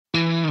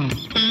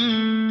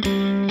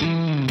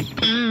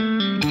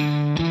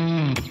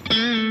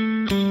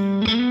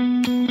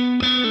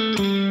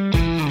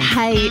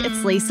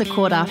it's Lisa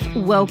Corduff.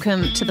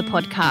 Welcome to the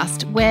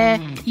podcast where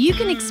you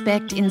can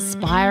expect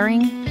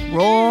inspiring,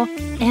 raw,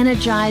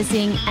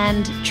 energising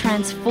and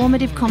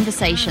transformative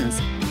conversations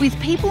with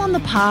people on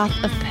the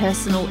path of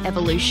personal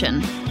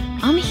evolution.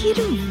 I'm here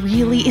to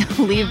really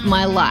live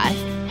my life,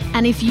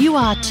 and if you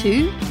are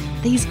too,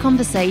 these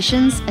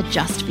conversations are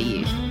just for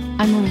you.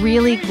 I'm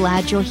really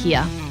glad you're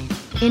here.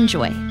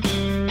 Enjoy.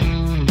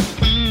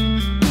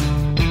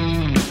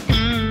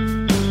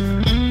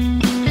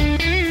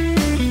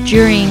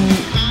 During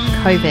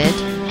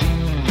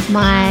COVID,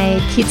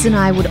 my kids and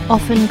I would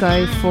often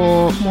go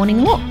for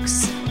morning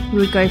walks. We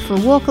would go for a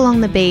walk along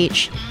the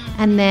beach,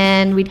 and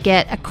then we'd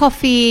get a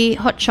coffee,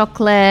 hot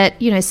chocolate,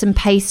 some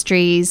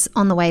pastries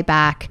on the way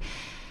back,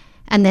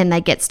 and then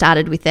they'd get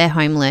started with their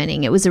home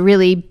learning. It was a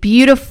really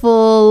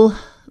beautiful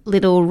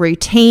little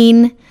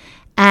routine.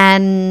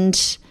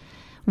 And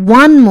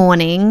one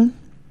morning,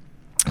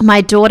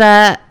 my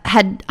daughter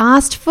had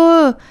asked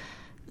for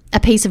a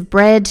piece of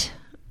bread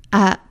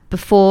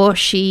before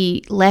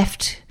she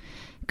left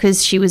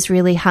because she was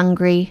really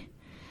hungry.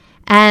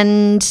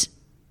 And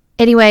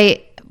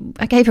anyway,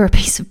 I gave her a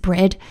piece of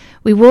bread.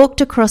 We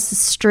walked across the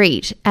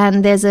street,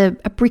 and there's a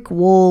brick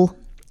wall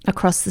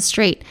across the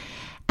street.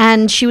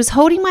 And she was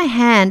holding my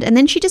hand, and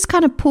then she just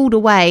kind of pulled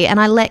away, and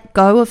I let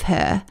go of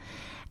her.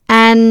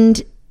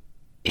 And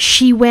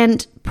she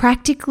went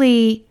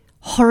practically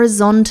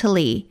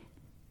horizontally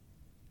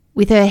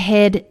with her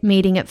head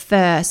meeting at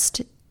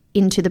first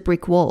into the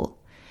brick wall.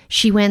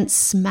 She went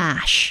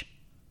smash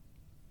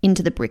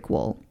into the brick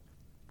wall.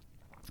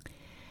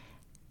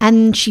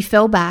 And she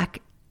fell back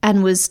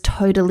and was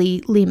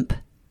totally limp.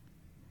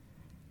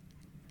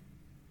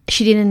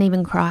 She didn't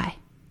even cry.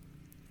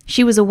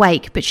 She was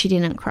awake, but she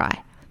didn't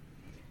cry.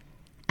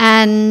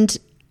 And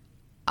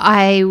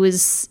I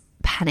was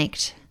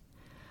panicked.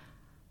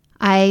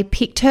 I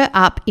picked her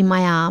up in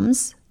my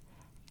arms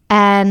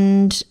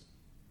and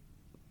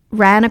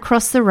ran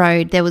across the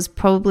road. There was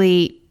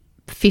probably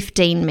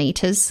 15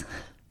 meters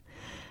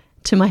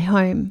to my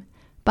home.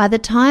 By the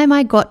time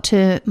I got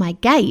to my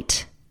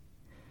gate,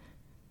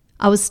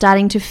 I was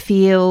starting to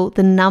feel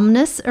the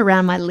numbness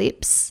around my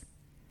lips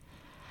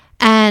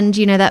and,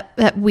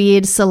 that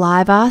weird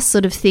saliva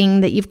sort of thing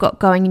that you've got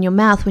going in your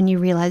mouth when you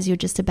realize you're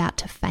just about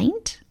to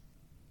faint.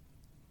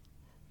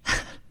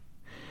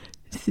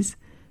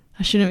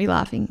 I shouldn't be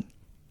laughing.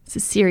 It's a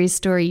serious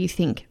story, you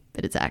think,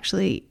 but it's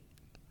actually,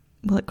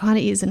 well, it kind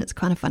of is, and it's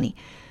kind of funny.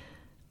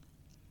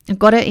 I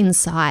got her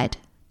inside,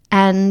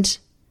 and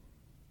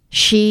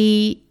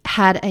she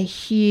had a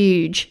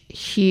huge,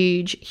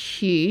 huge,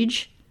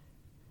 huge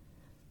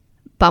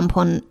bump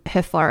on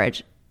her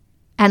forehead,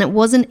 and it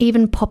wasn't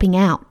even popping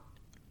out.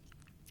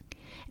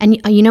 And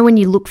when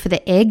you look for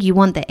the egg, you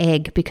want the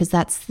egg because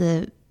that's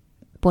the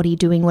body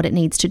doing what it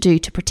needs to do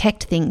to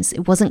protect things.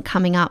 It wasn't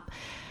coming up.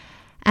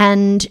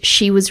 And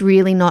she was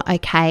really not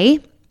okay.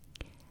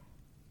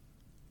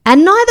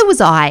 And neither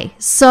was I.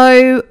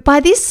 So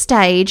by this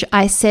stage,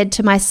 I said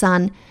to my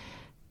son,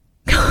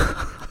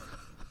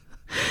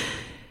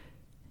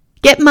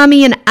 "Get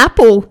mummy an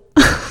apple."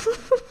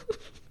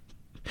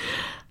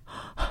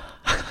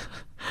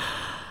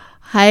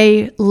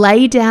 I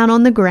lay down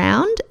on the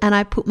ground and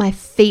I put my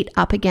feet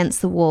up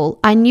against the wall.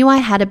 I knew I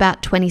had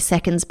about 20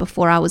 seconds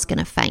before I was going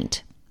to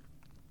faint,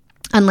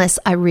 unless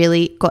I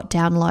really got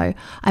down low.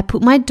 I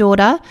put my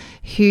daughter,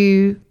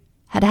 who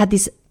had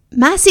this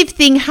massive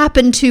thing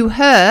happen to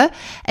her,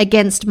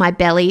 against my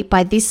belly.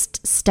 By this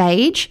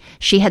stage,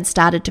 she had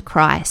started to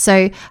cry. So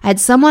I had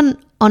someone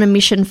on a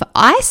mission for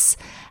ice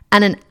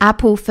and an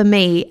apple for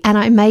me, and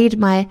I made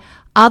my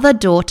other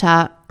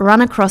daughter run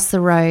across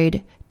the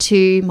road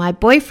to my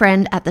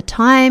boyfriend at the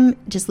time,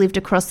 just lived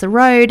across the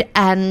road,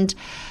 and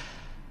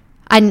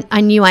I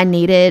knew I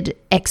needed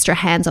extra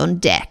hands on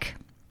deck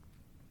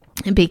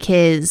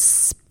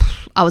because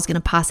I was going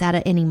to pass out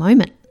at any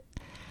moment.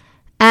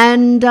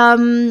 And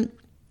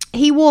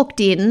he walked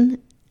in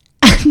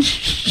and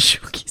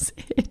shook his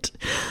head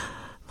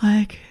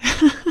like,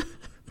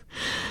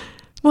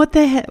 what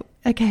the heck?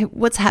 Okay,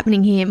 what's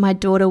happening here? My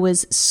daughter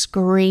was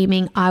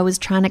screaming. I was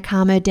trying to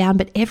calm her down,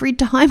 but every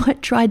time I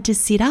tried to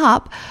sit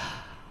up,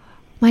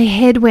 my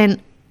head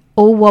went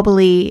all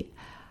wobbly.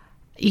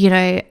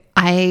 I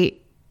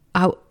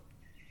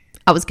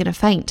was going to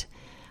faint.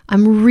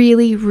 I'm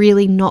really,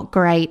 really not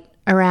great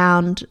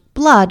around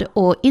blood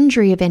or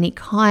injury of any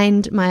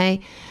kind. My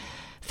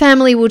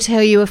family will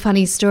tell you a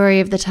funny story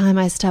of the time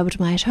I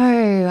stubbed my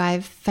toe.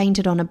 I've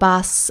fainted on a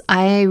bus.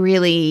 I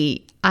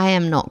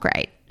am not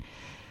great.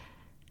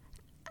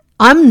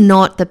 I'm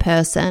not the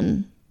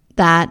person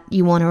that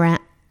you want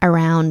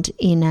around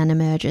in an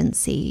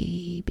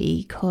emergency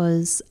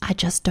because I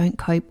just don't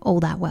cope all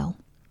that well.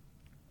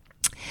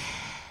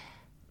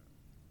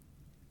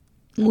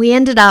 We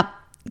ended up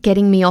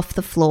getting me off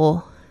the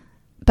floor,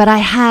 but I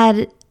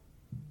had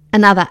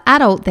another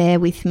adult there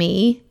with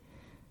me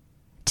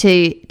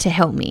to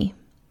help me.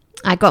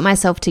 I got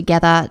myself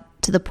together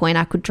to the point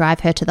I could drive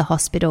her to the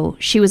hospital.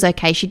 She was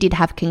okay. She did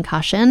have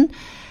concussion,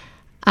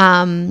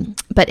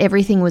 but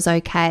everything was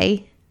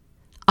okay.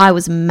 I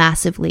was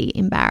massively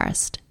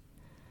embarrassed.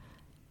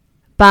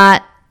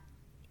 But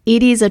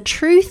it is a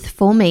truth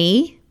for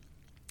me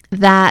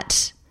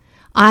that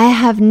I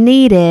have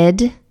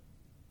needed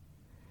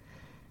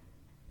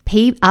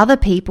other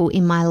people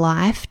in my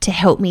life to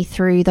help me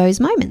through those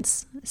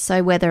moments.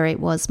 So whether it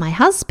was my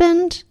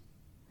husband,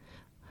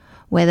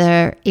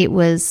 whether it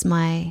was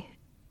my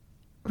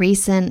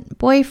recent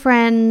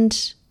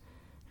boyfriend,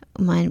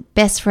 my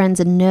best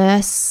friend's a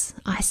nurse,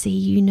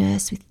 ICU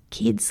nurse with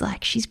kids,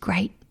 like she's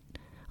great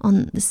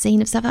on the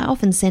scene of stuff. I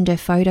often send her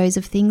photos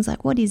of things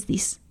like, what is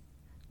this?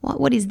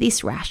 What is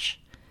this rash?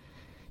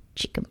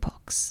 Chicken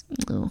pox.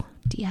 Oh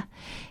dear.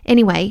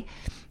 Anyway,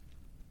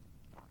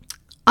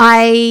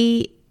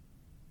 I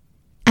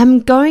am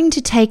going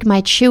to take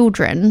my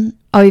children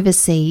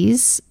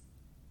overseas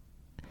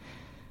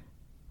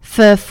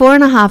for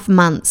 4.5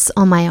 months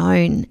on my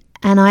own,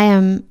 and I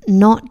am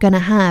not going to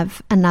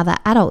have another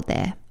adult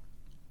there.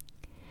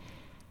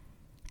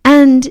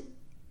 And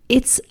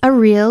it's a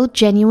real,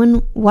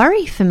 genuine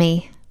worry for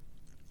me.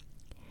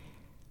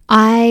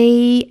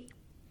 I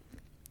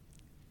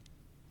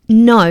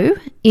know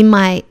in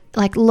my,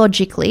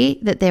 logically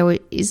that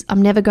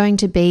I'm never going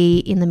to be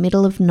in the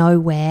middle of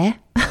nowhere.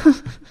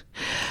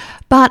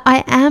 But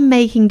I am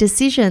making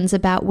decisions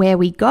about where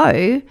we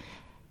go,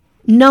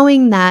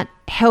 knowing that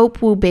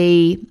help will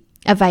be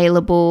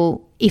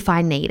available if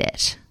I need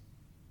it.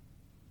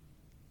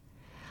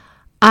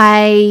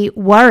 I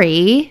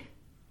worry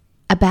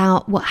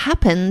about what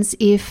happens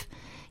if,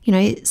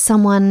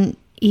 someone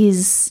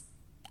is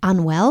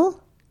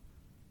unwell,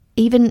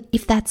 even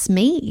if that's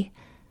me.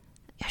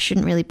 I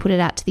shouldn't really put it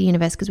out to the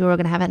universe because we're all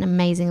going to have an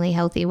amazingly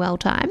healthy, well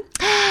time.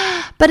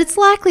 But it's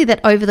likely that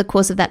over the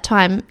course of that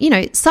time,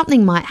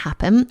 something might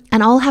happen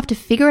and I'll have to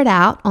figure it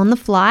out on the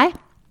fly,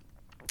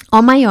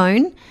 on my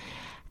own.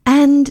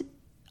 And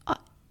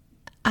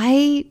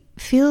I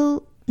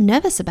feel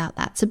nervous about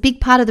that. It's a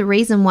big part of the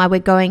reason why we're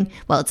going.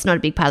 Well, it's not a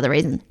big part of the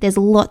reason. There's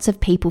lots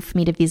of people for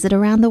me to visit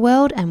around the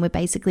world, and we're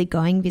basically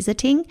going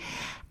visiting.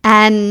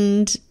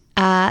 And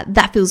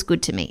that feels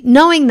good to me,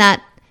 knowing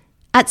that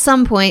at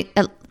some point,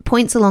 at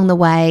points along the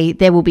way,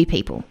 there will be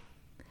people.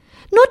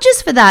 Not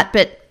just for that,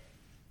 but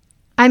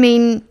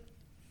I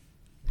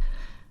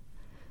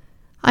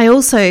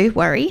also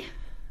worry.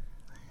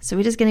 So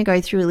we're just going to go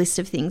through a list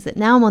of things that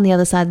now I'm on the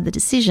other side of the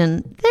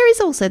decision. There is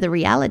also the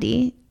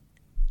reality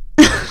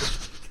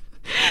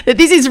that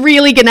this is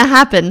really going to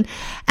happen.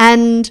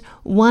 And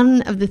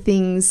one of the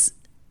things,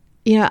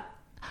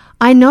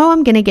 I know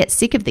I'm going to get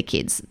sick of the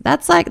kids.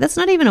 That's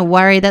not even a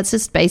worry. That's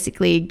just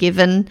basically a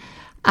given.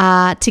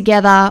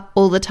 Together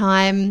all the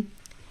time.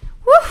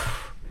 Woo!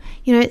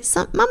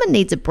 Mama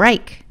needs a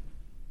break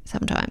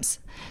sometimes.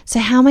 So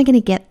how am I going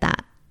to get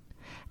that?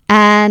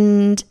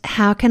 And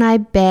how can I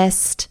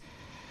best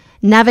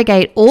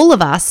navigate all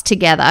of us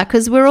together?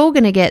 Because we're all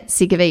going to get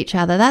sick of each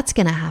other. That's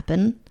going to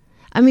happen.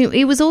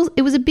 It was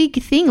a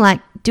big thing. Like,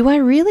 do I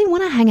really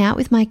want to hang out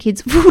with my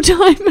kids full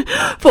time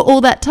for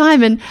all that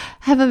time? And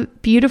have a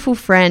beautiful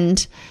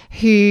friend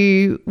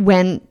who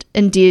went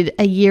and did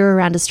a year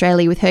around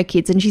Australia with her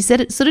kids. And she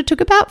said it sort of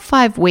took about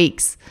 5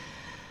 weeks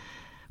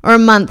or a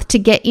month to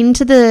get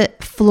into the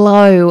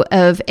flow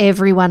of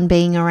everyone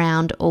being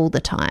around all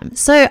the time.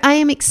 So I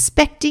am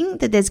expecting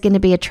that there's going to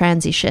be a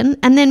transition,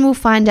 and then we'll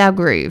find our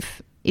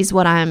groove is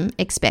what I'm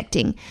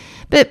expecting.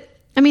 But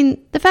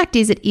the fact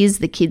is, it is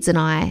the kids and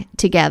I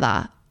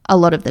together a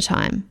lot of the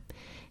time.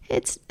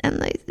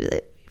 And they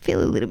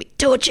feel a little bit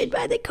tortured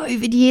by the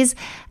COVID years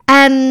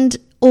and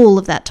all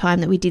of that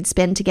time that we did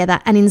spend together.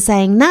 And in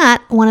saying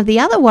that, one of the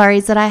other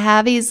worries that I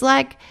have is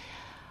I've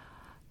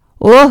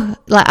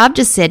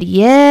just said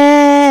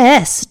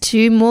yes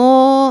to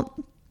more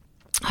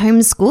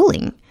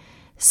homeschooling.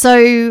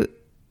 So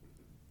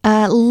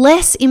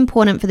less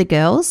important for the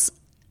girls.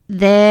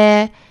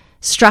 Their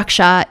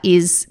structure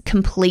is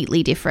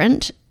completely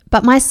different.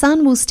 But my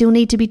son will still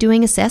need to be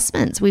doing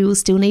assessments. We will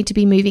still need to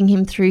be moving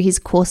him through his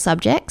core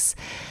subjects,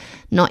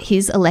 not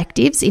his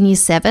electives in year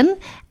 7.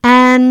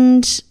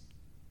 And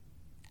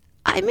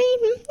that's not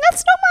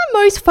my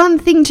most fun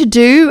thing to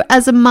do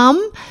as a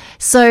mum.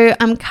 So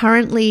I'm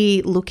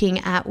currently looking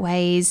at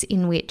ways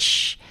in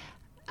which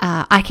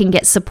I can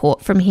get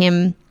support from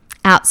him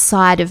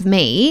outside of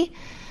me.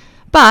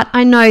 But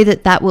I know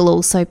that will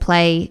also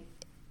play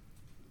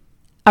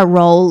a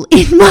role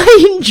in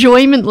my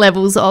enjoyment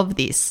levels of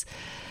this.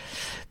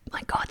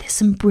 My God, there's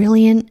some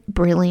brilliant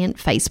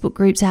Facebook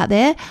groups out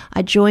there.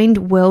 I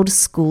joined World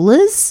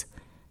Schoolers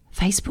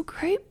Facebook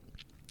group.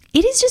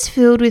 It is just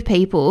filled with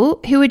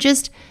people who are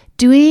just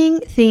doing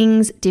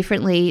things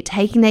differently,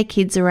 taking their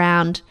kids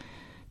around,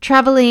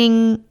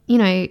 traveling,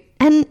 and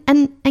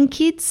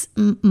kids,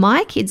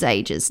 my kids'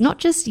 ages, not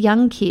just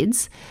young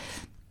kids.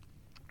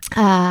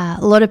 A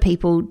lot of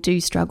people do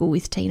struggle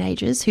with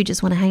teenagers who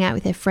just want to hang out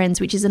with their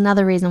friends, which is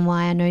another reason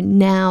why I know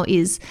now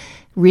is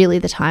really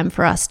the time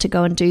for us to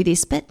go and do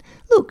this. But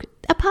look,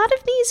 a part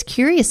of me is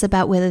curious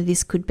about whether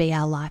this could be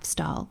our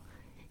lifestyle.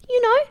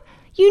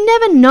 You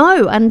never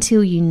know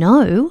until you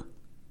know.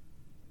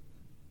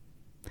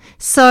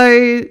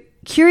 So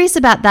curious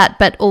about that,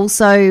 but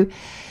also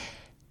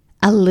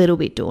a little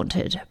bit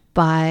daunted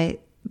by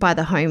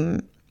the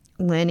home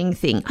learning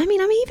thing. I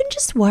mean, I'm even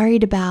just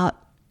worried about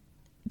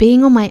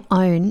being on my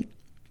own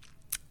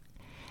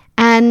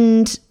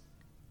and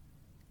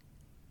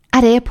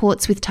at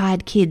airports with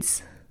tired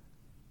kids.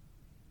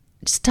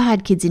 Just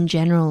tired kids in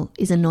general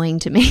is annoying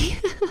to me.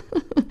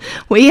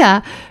 We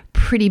are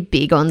pretty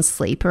big on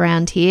sleep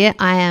around here.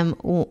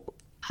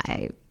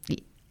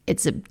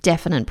 It's a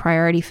definite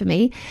priority for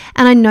me.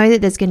 And I know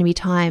that there's going to be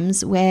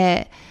times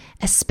where,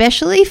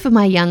 especially for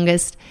my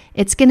youngest,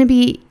 it's going to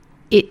be,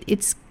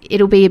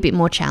 it'll be a bit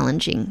more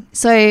challenging.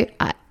 So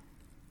I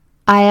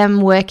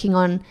am working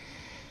on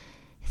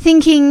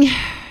thinking,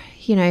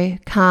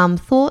 calm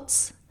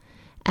thoughts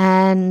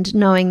and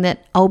knowing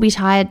that I'll be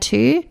tired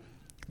too,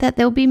 that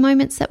there'll be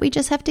moments that we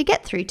just have to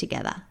get through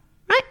together,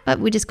 right? But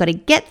we just got to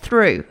get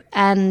through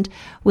and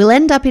we'll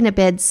end up in a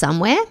bed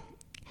somewhere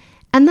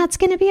and that's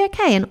going to be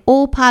okay and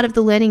all part of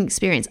the learning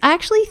experience. I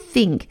actually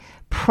think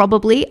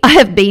probably I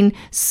have been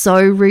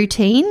so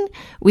routine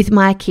with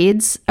my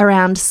kids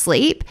around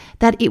sleep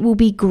that it will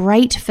be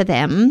great for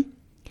them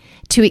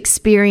to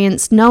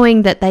experience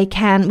knowing that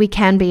we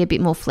can be a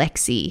bit more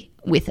flexy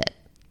with it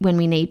when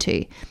we need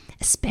to,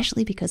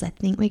 especially because I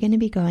think we're going to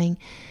be going,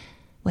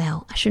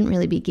 well, I shouldn't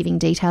really be giving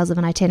details of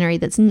an itinerary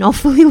that's not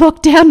fully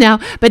locked down now,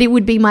 but it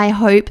would be my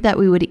hope that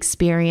we would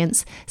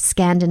experience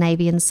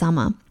Scandinavian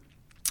summer.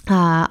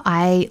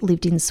 I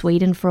lived in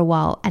Sweden for a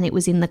while and it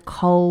was in the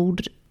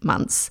cold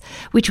months,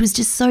 which was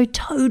just so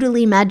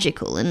totally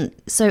magical and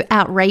so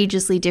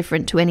outrageously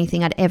different to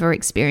anything I'd ever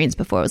experienced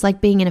before. It was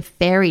like being in a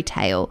fairy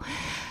tale.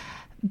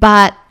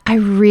 But I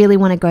really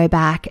want to go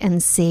back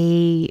and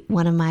see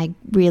one of my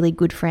really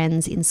good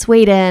friends in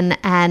Sweden,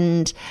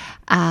 and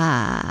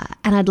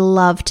I'd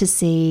love to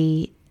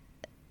see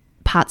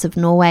parts of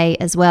Norway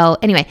as well.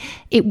 Anyway,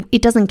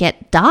 it doesn't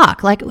get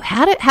dark. Like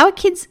how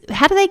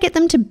do they get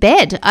them to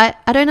bed? I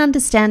don't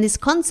understand this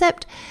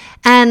concept,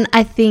 and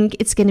I think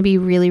it's going to be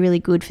really, really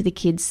good for the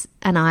kids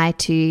and I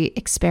to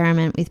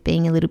experiment with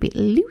being a little bit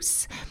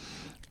loose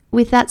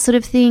with that sort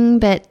of thing,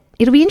 but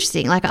it'll be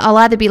interesting. Like I'll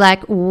either be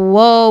like,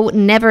 whoa,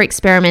 never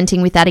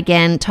experimenting with that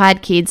again.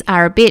 Tired kids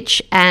are a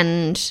bitch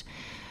and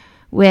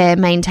we're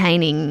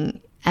maintaining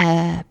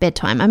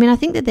bedtime. I mean, I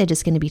think that they're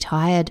just going to be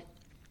tired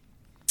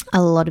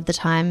a lot of the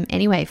time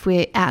anyway if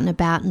we're out and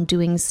about and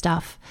doing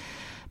stuff.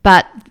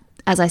 But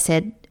as I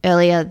said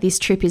earlier, this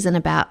trip isn't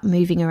about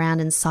moving around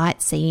and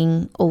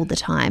sightseeing all the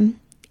time.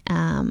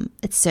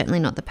 It's certainly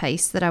not the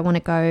pace that I want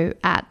to go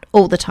at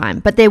all the time,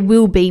 but there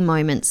will be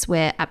moments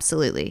where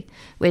absolutely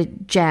we're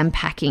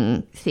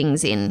jam-packing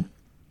things in.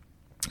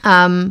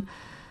 One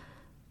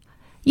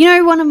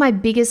of my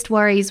biggest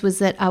worries was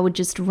that I would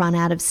just run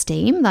out of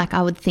steam. Like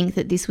I would think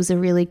that this was a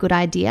really good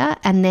idea.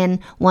 And then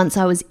once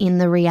I was in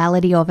the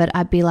reality of it,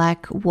 I'd be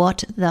like,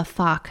 what the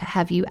fuck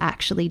have you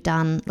actually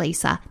done,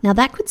 Lisa? Now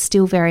that could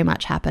still very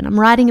much happen. I'm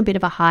riding a bit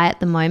of a high at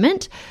the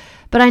moment,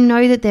 but I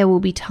know that there will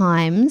be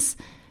times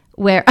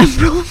where I'm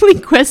probably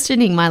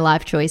questioning my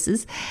life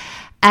choices.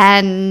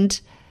 And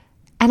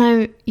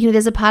I,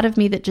 there's a part of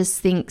me that just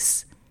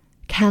thinks,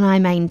 can I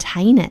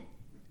maintain it?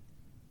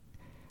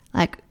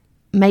 Like,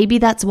 maybe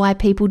that's why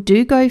people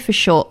do go for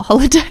short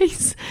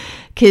holidays,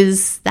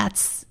 because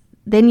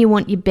then you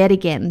want your bed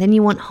again, then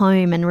you want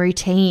home and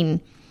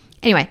routine.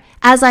 Anyway,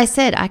 as I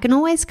said, I can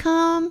always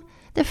come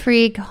the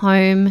frig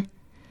home,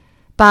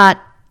 but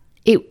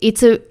it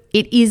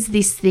is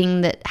this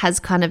thing that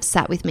has kind of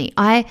sat with me.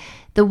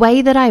 The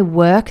way that I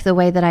work, the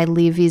way that I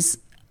live is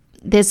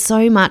there's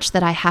so much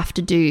that I have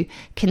to do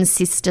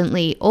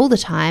consistently all the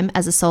time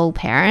as a sole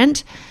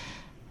parent,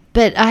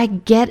 but I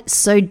get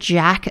so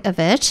jack of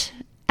it.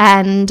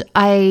 And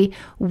I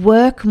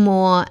work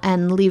more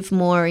and live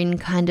more in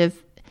kind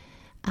of,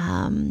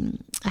 I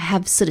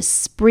have sort of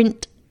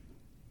sprint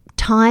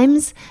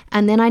times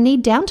and then I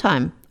need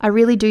downtime. I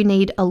really do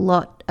need a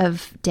lot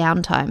of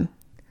downtime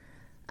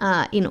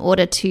in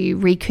order to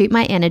recoup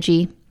my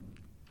energy.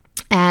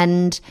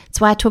 And that's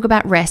why I talk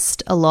about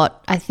rest a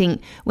lot. I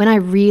think when I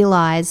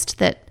realized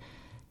that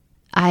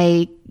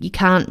you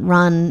can't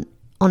run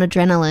on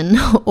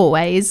adrenaline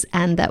always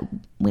and that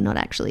we're not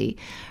actually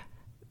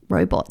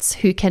robots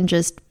who can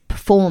just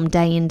perform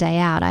day in, day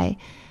out.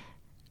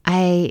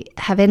 I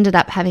have ended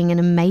up having an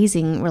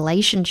amazing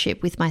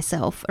relationship with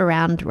myself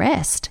around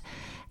rest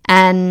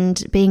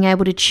and being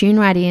able to tune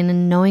right in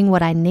and knowing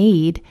what I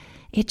need.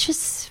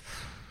 It's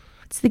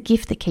the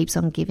gift that keeps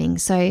on giving.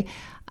 So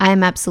I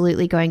am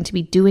absolutely going to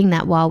be doing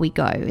that while we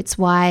go. It's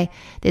why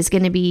there's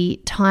going to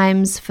be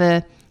times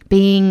for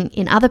being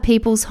in other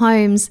people's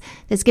homes.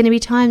 There's going to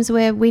be times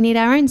where we need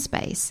our own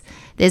space.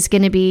 There's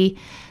going to be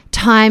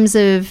times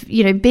of,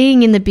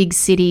 being in the big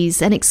cities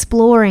and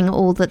exploring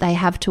all that they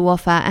have to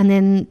offer. And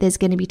then there's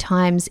going to be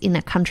times in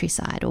a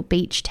countryside or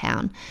beach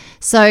town.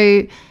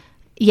 So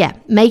yeah,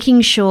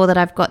 making sure that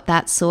I've got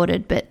that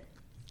sorted. But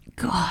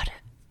God,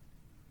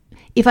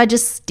 if I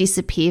just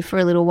disappear for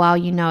a little while,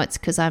 it's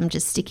because I'm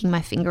just sticking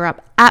my finger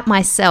up at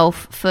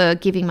myself for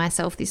giving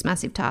myself this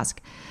massive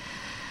task.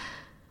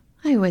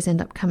 I always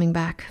end up coming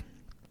back.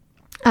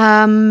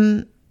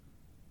 I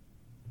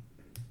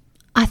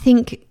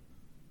think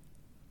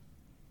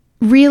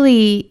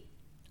really,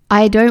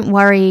 I don't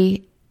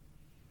worry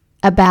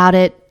about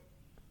it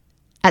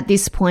at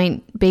this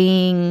point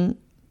being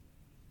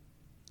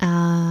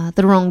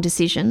the wrong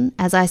decision.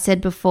 As I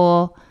said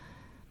before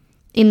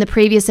in the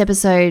previous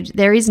episode,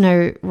 there is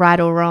no right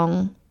or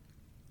wrong.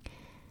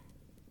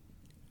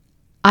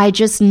 I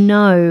just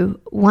know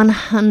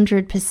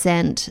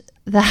 100%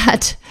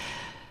 that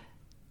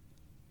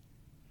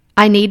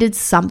I needed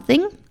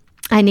something.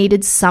 I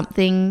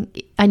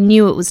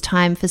knew it was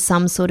time for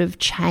some sort of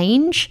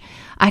change.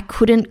 I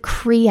couldn't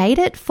create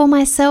it for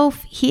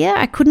myself here.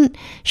 I couldn't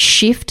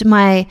shift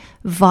my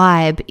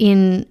vibe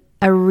in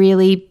a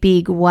really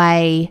big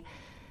way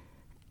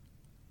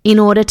in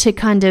order to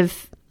kind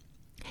of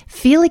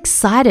feel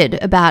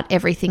excited about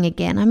everything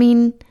again. I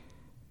mean,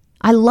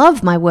 I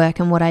love my work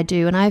and what I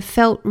do, and I've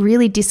felt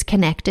really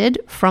disconnected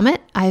from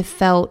it. I've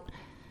felt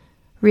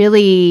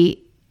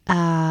really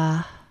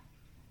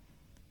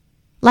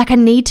like I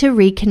need to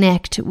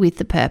reconnect with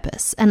the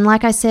purpose. And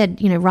like I said,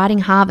 writing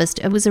Harvest,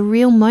 it was a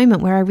real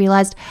moment where I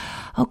realized,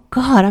 oh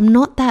God, I'm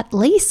not that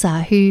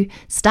Lisa who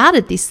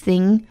started this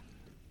thing.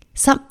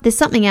 There's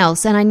something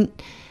else.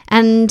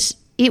 And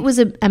it was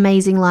an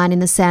amazing line in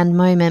the sand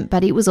moment,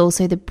 but it was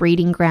also the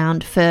breeding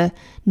ground for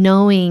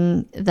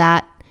knowing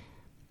that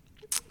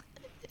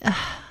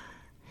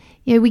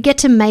we get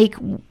to make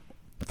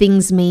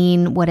things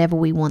mean whatever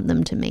we want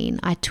them to mean.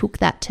 I took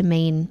that to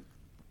mean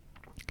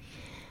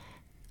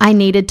I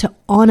needed to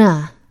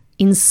honor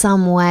in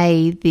some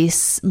way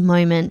this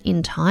moment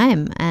in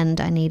time,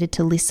 and I needed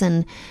to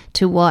listen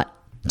to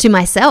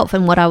myself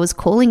and what I was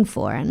calling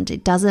for. And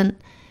it doesn't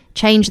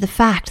change the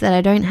fact that I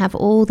don't have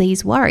all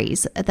these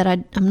worries, that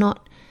I'm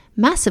not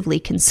massively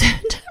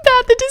concerned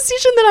about the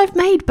decision that I've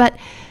made, but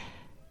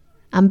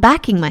I'm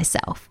backing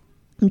myself.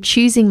 I'm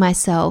choosing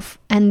myself,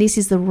 and this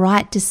is the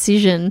right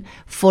decision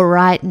for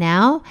right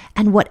now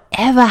and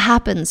whatever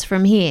happens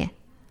from here.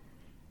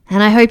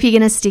 And I hope you're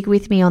going to stick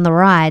with me on the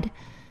ride.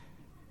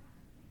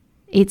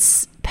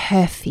 It's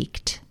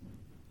perfect,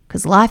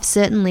 because life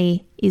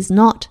certainly is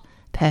not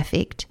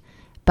perfect,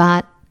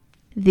 but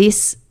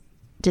this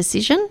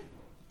decision,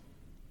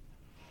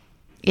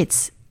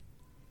 it's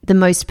the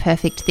most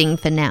perfect thing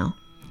for now.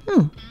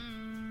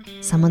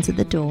 Someone's at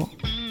the door.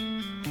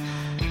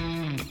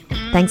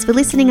 Thanks for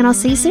listening, and I'll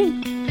see you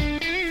soon.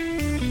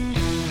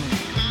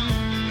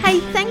 Hey,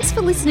 thanks for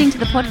listening to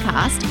the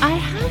podcast. I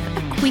have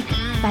a quick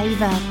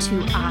favour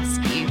to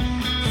ask you.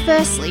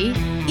 Firstly,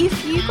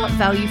 if you got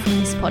value from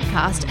this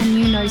podcast and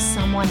you know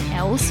someone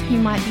else who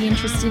might be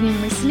interested in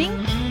listening,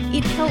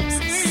 it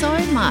helps so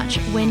much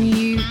when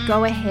you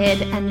go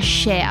ahead and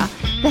share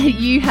that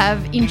you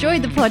have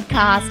enjoyed the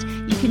podcast.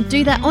 You can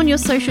do that on your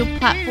social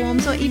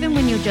platforms or even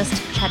when you're just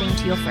chatting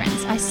to your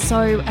friends. I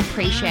so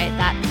appreciate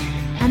that.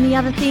 And the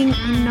other thing,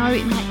 I know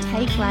it might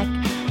take like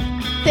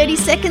 30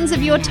 seconds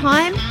of your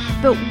time,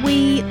 but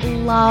we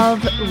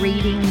love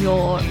reading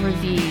your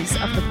reviews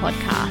of the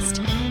podcast.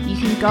 You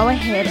can go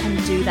ahead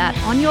and do that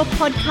on your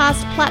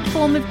podcast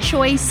platform of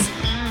choice.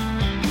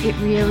 It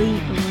really,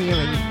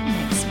 really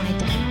makes my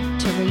day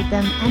to read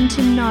them and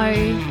to know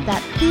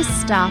that this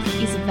stuff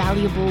is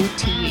valuable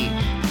to you.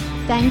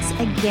 Thanks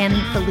again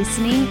for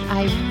listening.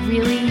 I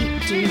really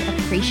do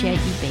appreciate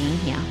you being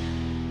here.